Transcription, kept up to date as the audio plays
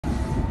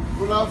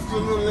Good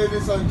afternoon,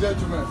 ladies and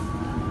gentlemen.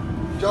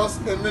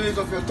 Just a minute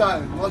of your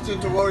time, nothing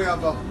to worry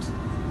about.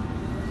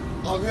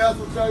 I'm here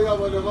to tell you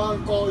about a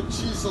man called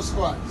Jesus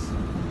Christ.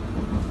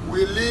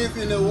 We live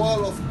in a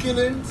world of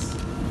killings,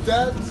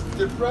 death,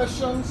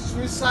 depression,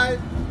 suicide,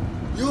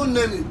 you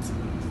name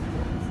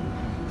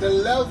it. The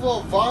level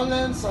of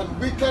violence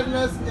and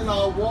wickedness in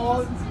our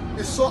world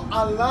is so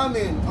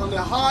alarming on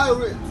a high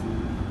rate.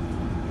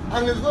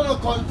 And it's going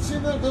to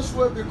continue this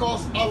way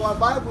because our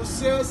Bible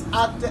says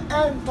at the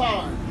end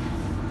time,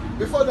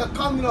 before the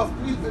coming of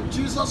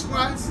Jesus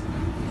Christ,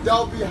 there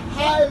will be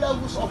high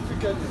levels of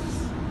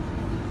wickedness.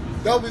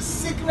 There will be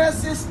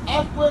sicknesses,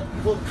 earthquakes,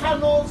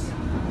 volcanoes,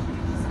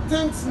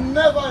 things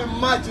never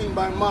imagined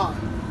by man.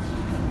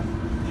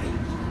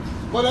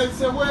 But there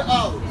is a way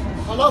out.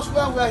 And that's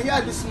why we are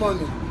here this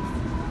morning.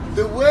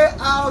 The way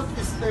out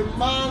is a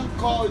man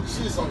called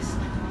Jesus.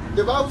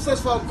 The Bible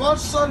says, for God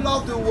so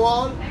loved the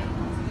world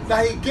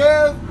that he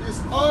gave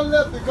his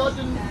only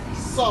begotten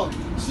Son,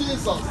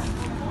 Jesus,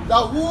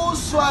 that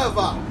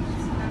whosoever,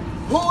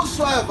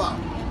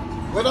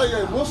 whether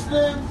you're a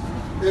Muslim,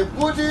 a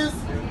Buddhist,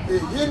 a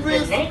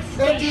Hinduist,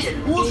 atheist,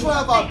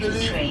 whosoever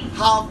believe,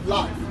 have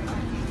life,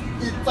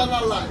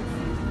 eternal life.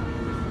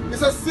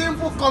 It's a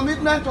simple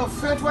commitment of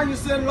faith when you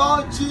say,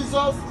 Lord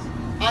Jesus,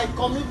 I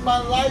commit my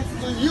life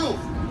to you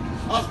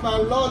as my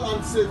Lord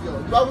and Savior.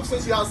 The Bible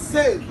says you are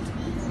saved.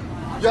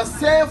 You are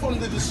saved from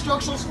the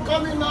destructions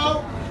coming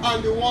now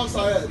and the ones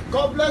ahead.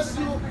 God bless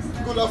you.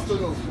 Good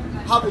afternoon.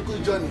 Have a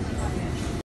good journey.